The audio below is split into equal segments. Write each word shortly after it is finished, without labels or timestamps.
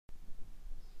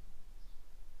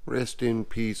Rest in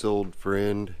peace, old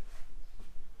friend.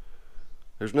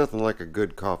 There's nothing like a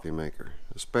good coffee maker,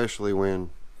 especially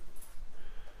when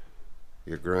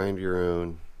you grind your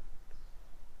own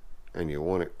and you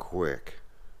want it quick.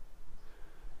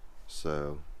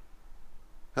 So,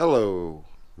 hello,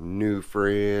 new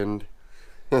friend.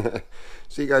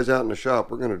 See you guys out in the shop.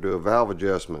 We're going to do a valve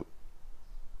adjustment.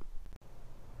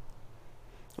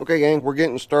 Okay, gang, we're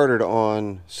getting started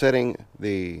on setting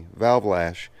the valve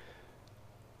lash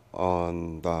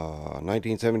on the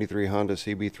 1973 Honda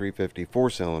CB350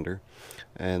 4-cylinder,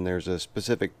 and there's a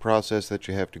specific process that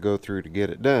you have to go through to get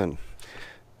it done.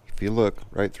 If you look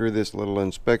right through this little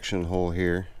inspection hole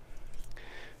here,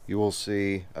 you will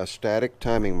see a static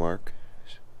timing mark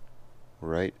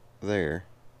right there,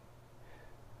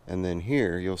 and then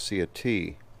here you'll see a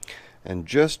T, and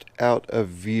just out of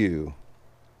view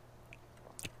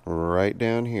right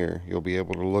down here you'll be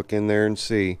able to look in there and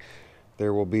see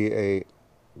there will be a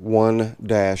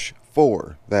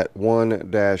 1-4. That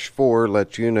 1-4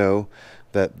 lets you know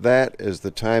that that is the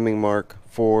timing mark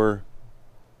for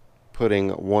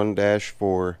putting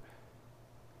 1-4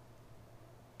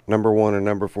 number 1 and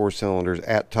number 4 cylinders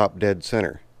at top dead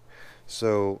center.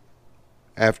 So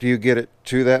after you get it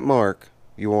to that mark,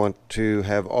 you want to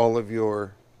have all of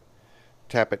your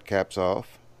tappet caps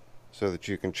off so that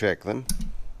you can check them.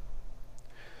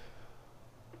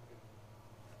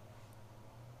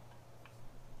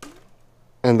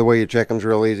 And the way you check them is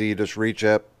real easy. You just reach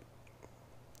up,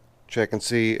 check and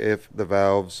see if the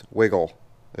valves wiggle,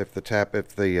 if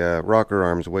the rocker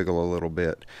arms wiggle a little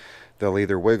bit. They'll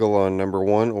either wiggle on number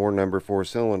 1 or number 4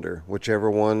 cylinder. Whichever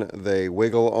one they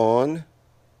wiggle on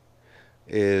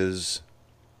is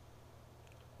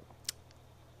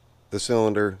the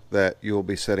cylinder that you'll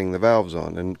be setting the valves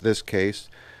on. In this case,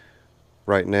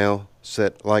 right now,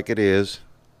 set like it is,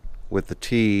 with the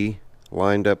T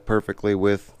lined up perfectly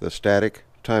with the static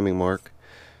timing mark,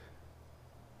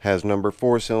 has number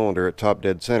 4 cylinder at top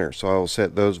dead center. So I will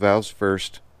set those valves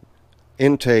first.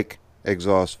 Intake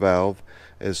exhaust valve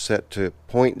is set to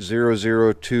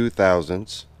 0.002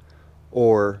 thousandths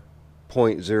or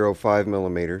 0.05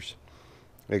 millimeters.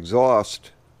 Exhaust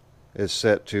is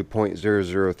set to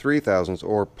 0.003 thousandths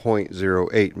or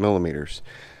 0.08 millimeters.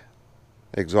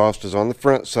 Exhaust is on the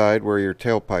front side where your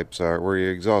tailpipes are, where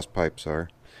your exhaust pipes are,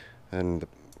 and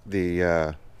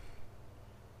the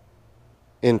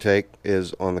intake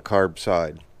is on the carb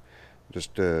side.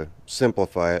 Just to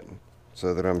simplify it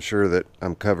so that I'm sure that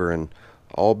I'm covering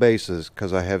all bases,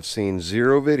 because I have seen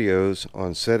 0 videos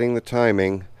on setting the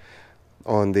timing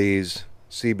on these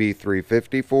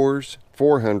CB350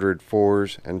 400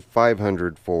 and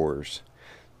 500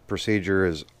 Procedure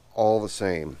is all the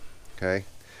same. Okay,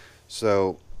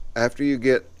 so after you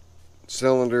get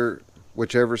cylinder,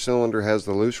 whichever cylinder has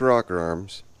the loose rocker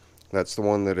arms, that's the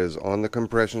one that is on the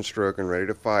compression stroke and ready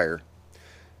to fire,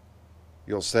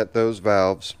 you'll set those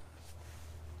valves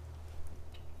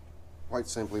quite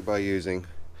simply by using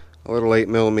a little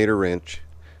 8mm wrench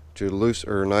to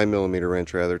or 9mm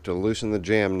wrench rather, to loosen the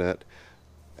jam nut,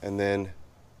 and then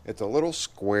it's a little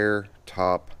square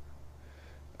top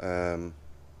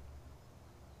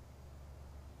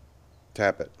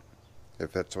tappet,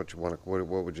 if that's what you want to,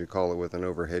 what would you call it with an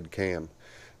overhead cam.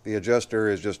 The adjuster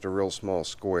is just a real small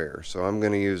square, so I'm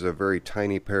going to use a very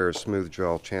tiny pair of smooth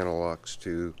jaw channel locks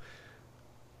to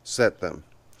set them.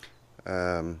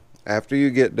 After you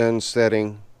get done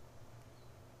setting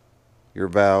your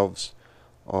valves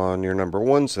on your number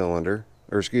 1 cylinder,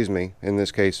 or excuse me, in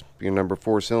this case your number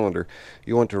 4 cylinder,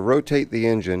 you want to rotate the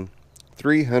engine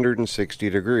 360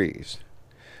 degrees.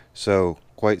 So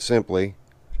quite simply,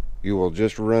 you will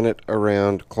just run it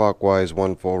around clockwise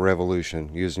 1 full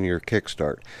revolution using your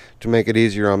kickstart. To make it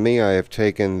easier on me, I have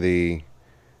taken the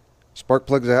spark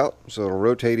plugs out so it'll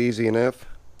rotate easy enough,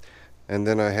 and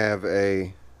then I have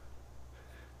a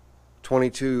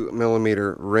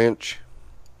 22mm wrench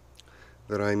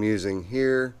that I'm using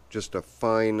here just to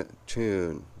fine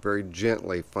tune, very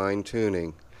gently fine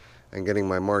tuning and getting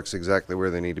my marks exactly where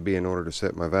they need to be in order to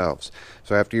set my valves.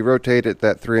 So after you rotate it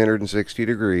that 360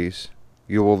 degrees,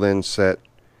 you will then set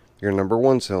your number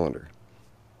 1 cylinder.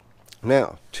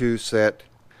 Now, to set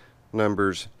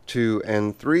numbers 2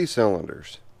 and 3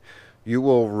 cylinders, you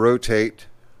will rotate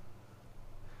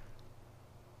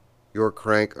your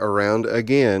crank around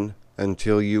again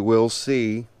until you will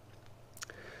see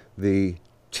the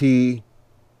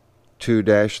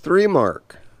T2-3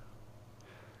 mark.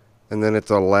 And then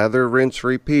it's a lather, rinse,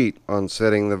 repeat on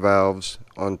setting the valves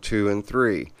on 2 and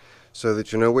 3 so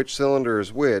that you know which cylinder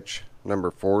is which.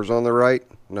 Number 4 is on the right,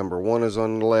 number 1 is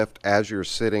on the left as you're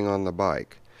sitting on the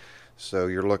bike. So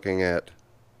you're looking at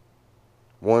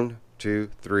 1, 2,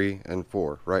 3, and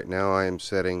 4. Right now I am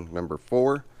setting number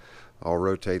 4. I'll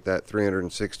rotate that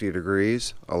 360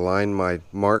 degrees, align my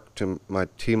mark to my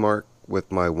T mark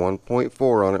with my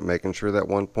 1.4 on it, making sure that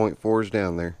 1.4 is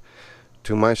down there,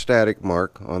 to my static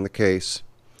mark on the case,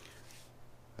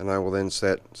 and I will then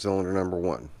set cylinder number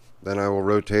 1. Then I will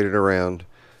rotate it around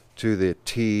to the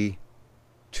T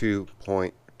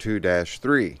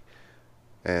 2.2-3,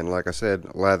 and like I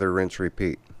said, lather, rinse,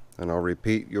 repeat. And I'll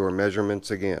repeat your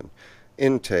measurements again.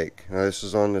 Intake, now this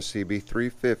is on the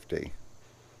CB350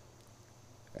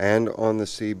 and on the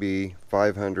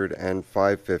CB500 and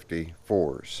 550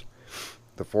 4s.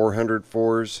 The 400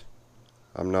 4s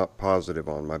I'm not positive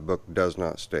on, my book does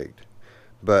not state,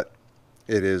 but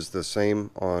it is the same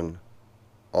on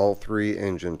all 3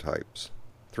 engine types: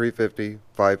 350,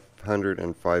 500,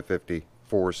 and 550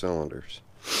 4 cylinders.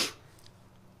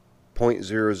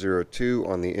 0.002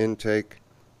 on the intake,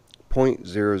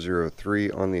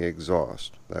 0.003 on the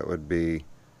exhaust. That would be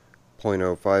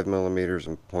 0.05 millimeters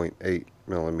and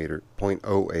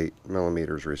 0.08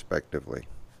 millimeters respectively.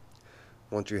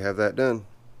 Once you have that done,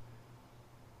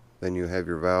 then you have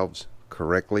your valves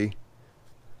correctly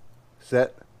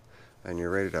set and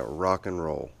you're ready to rock and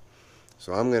roll.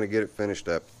 So I'm going to get it finished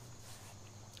up.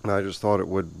 And I just thought it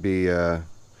would be a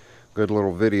good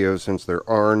little video, since there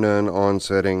are none on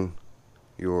setting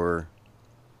your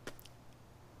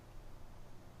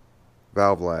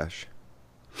valve lash.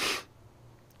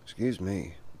 Excuse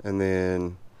me. And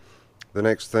then the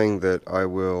next thing that I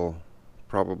will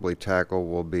probably tackle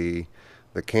will be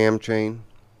the cam chain.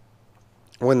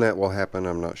 When that will happen,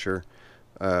 I'm not sure,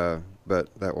 but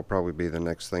that will probably be the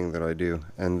next thing that I do.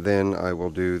 And then I will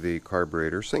do the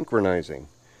carburetor synchronizing,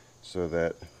 so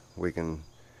that we can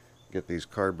get these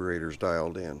carburetors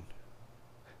dialed in.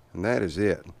 And that is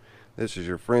it. This is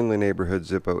your friendly neighborhood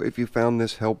Zippo. If you found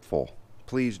this helpful,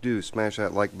 please do smash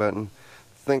that like button.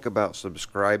 Think about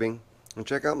subscribing, and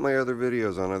check out my other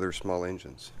videos on other small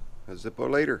engines. A Zippo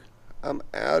later. I'm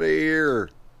out of here.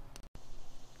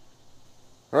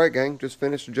 Alright gang, just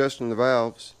finished adjusting the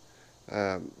valves.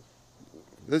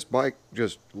 This bike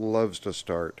just loves to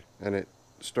start, and it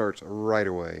starts right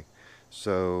away.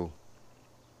 So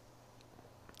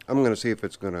I'm going to see if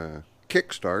it's going to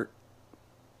kick start.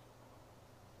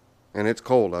 And it's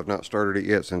cold. I've not started it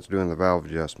yet since doing the valve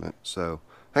adjustment. So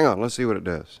hang on, let's see what it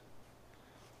does.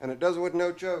 And it does it with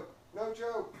no choke. No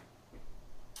choke.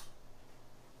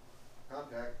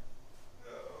 Contact.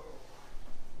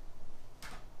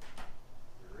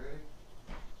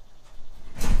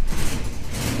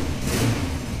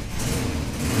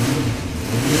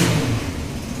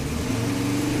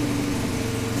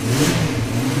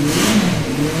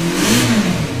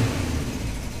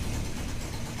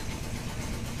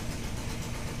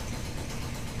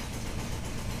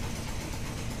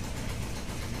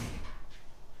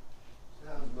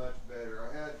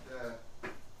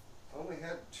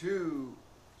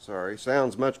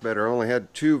 Sounds much better. I only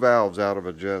had 2 valves out of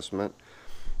adjustment.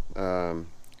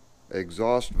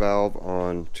 Exhaust valve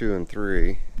on 2 and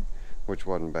 3, which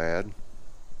wasn't bad.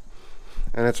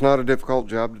 And it's not a difficult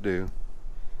job to do.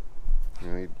 You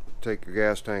know, you take your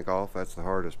gas tank off, that's the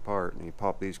hardest part, and you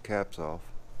pop these caps off.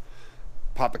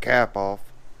 Pop the cap off.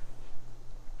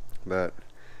 But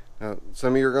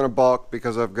some of you are going to balk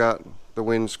because I've got the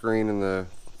windscreen and the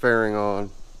fairing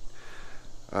on.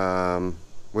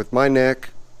 With my neck,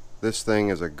 this thing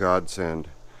is a godsend.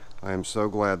 I am so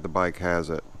glad the bike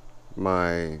has it.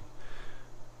 My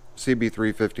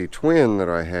CB350 twin that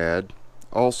I had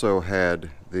also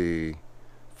had the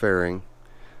fairing,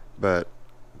 but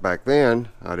back then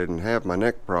I didn't have my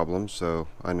neck problem, so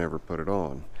I never put it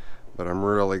on. But I'm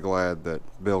really glad that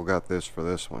Bill got this for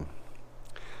this one.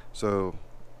 So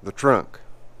the trunk.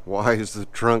 Why is the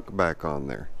trunk back on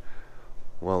there?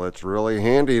 Well, it's really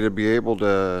handy to be able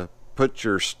to put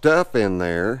your stuff in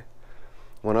there.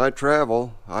 When I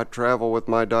travel with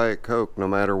my Diet Coke no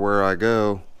matter where I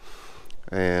go,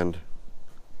 and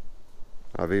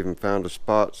I've even found a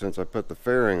spot since I put the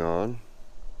fairing on,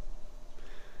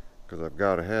 because I've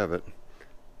got to have it.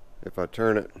 If I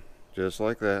turn it just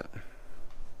like that,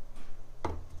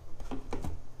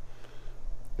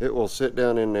 it will sit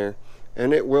down in there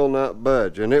and it will not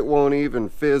budge, and it won't even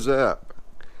fizz up.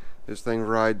 This thing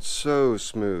rides so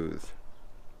smooth.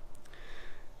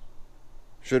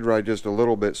 Should ride just a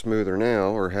little bit smoother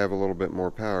now, or have a little bit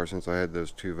more power, since I had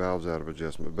those 2 valves out of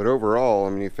adjustment. But overall,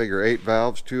 I mean, you figure 8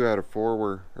 valves, 2 out of 4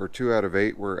 were, or 2 out of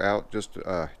 8 were out just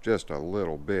a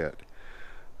little bit.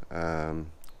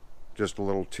 Just a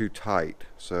little too tight.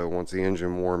 So once the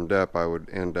engine warmed up, I would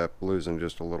end up losing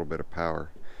just a little bit of power.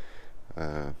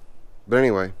 But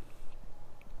anyway,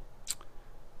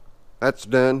 that's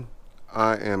done.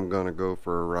 I am gonna go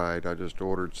for a ride. I just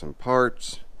ordered some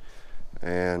parts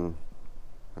and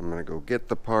I'm gonna go get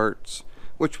the parts,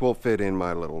 which will fit in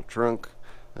my little trunk.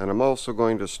 And I'm also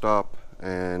going to stop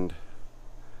and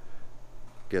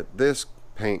get this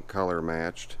paint color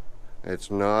matched.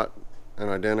 It's not an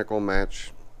identical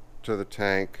match to the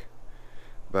tank,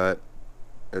 but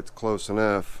it's close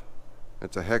enough.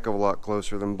 It's a heck of a lot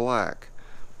closer than black.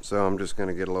 So I'm just going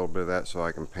to get a little bit of that so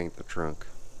I can paint the trunk.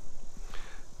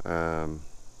 You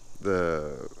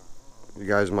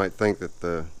guys might think that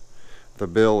the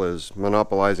bill is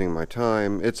monopolizing my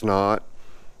time. It's not.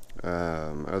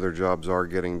 Other jobs are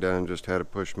getting done. Just had a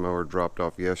push mower dropped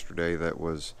off yesterday that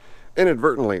was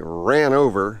inadvertently ran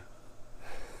over.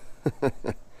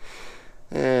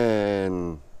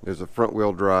 And there's a front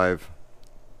wheel drive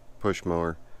push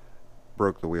mower,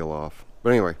 broke the wheel off. But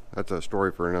anyway, that's a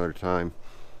story for another time.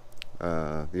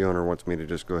 The owner wants me to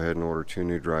just go ahead and order 2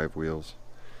 new drive wheels,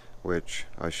 which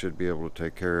I should be able to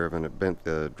take care of, and it bent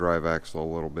the drive axle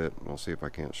a little bit. I'll see if I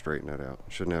can't straighten that out.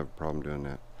 Shouldn't have a problem doing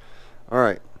that.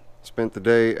 Alright, spent the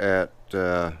day at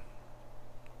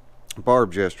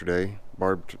Barb's yesterday.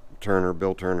 Barb Turner,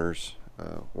 Bill Turner's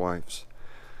wife's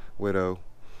widow,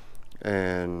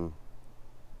 and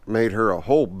made her a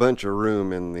whole bunch of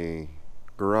room in the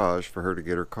garage for her to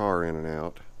get her car in and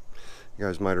out. You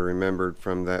guys might have remembered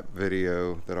from that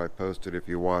video that I posted, if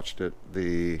you watched it,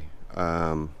 the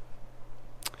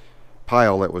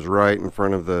pile that was right in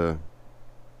front of the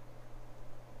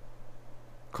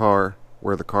car,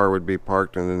 where the car would be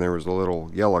parked, and then there was a little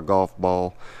yellow golf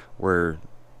ball where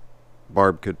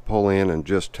Barb could pull in and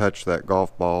just touch that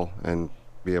golf ball and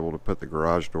be able to put the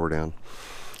garage door down.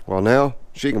 Well, now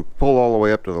she can pull all the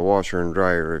way up to the washer and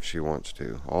dryer if she wants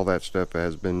to. All that stuff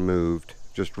has been moved,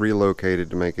 just relocated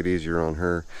to make it easier on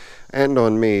her and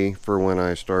on me for when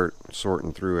I start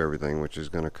sorting through everything, which is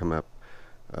going to come up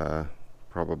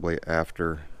probably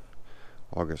after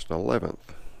August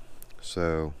 11th.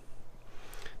 So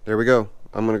there we go.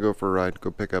 I'm going to go for a ride,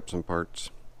 go pick up some parts.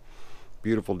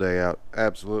 Beautiful day out,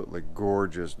 absolutely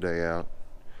gorgeous day out.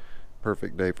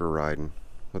 Perfect day for riding.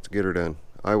 Let's get her done.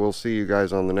 I will see you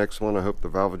guys on the next one. I hope the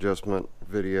valve adjustment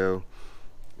video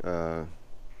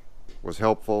was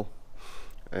helpful,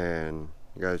 and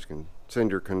you guys can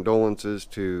send your condolences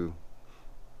to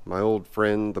my old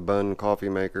friend, the Bun Coffee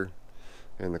Maker,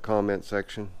 in the comment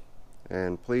section.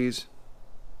 And please,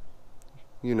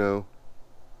 you know,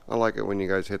 I like it when you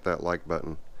guys hit that like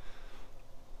button,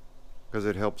 because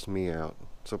it helps me out.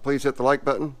 So please hit the like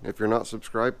button. If you're not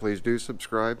subscribed, please do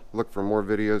subscribe. Look for more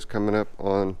videos coming up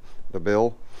on the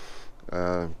bill.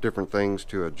 Different things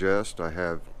to adjust. I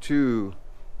have 2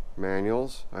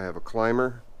 manuals. I have a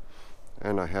climber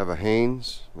and I have a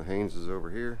Haynes. The Haynes is over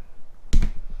here.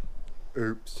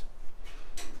 Oops.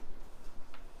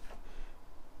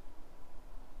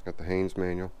 Got the Haynes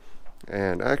manual.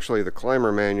 And actually the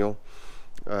climber manual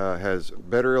has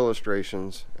better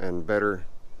illustrations and better.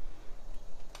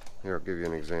 Here, I'll give you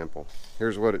an example.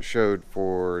 Here's what it showed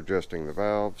for adjusting the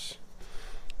valves,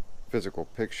 physical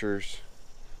pictures,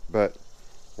 but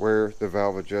where the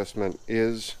valve adjustment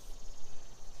is,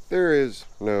 there is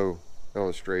no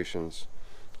illustrations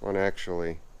on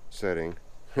actually setting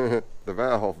the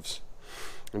valves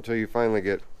until you finally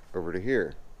get over to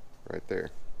here, right there.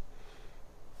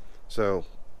 So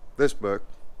this book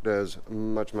does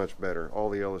much better.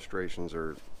 All the illustrations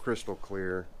are crystal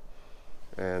clear,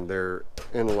 and they're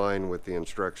in line with the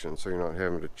instructions, so you're not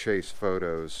having to chase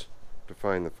photos to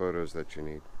find the photos that you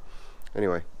need.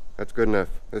 Anyway, that's good enough.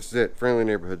 This is it. Friendly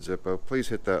Neighborhood Zippo. Please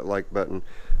hit that like button.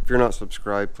 If you're not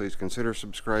subscribed, please consider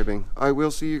subscribing. I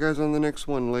will see you guys on the next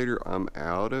one later. I'm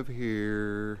out of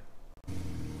here.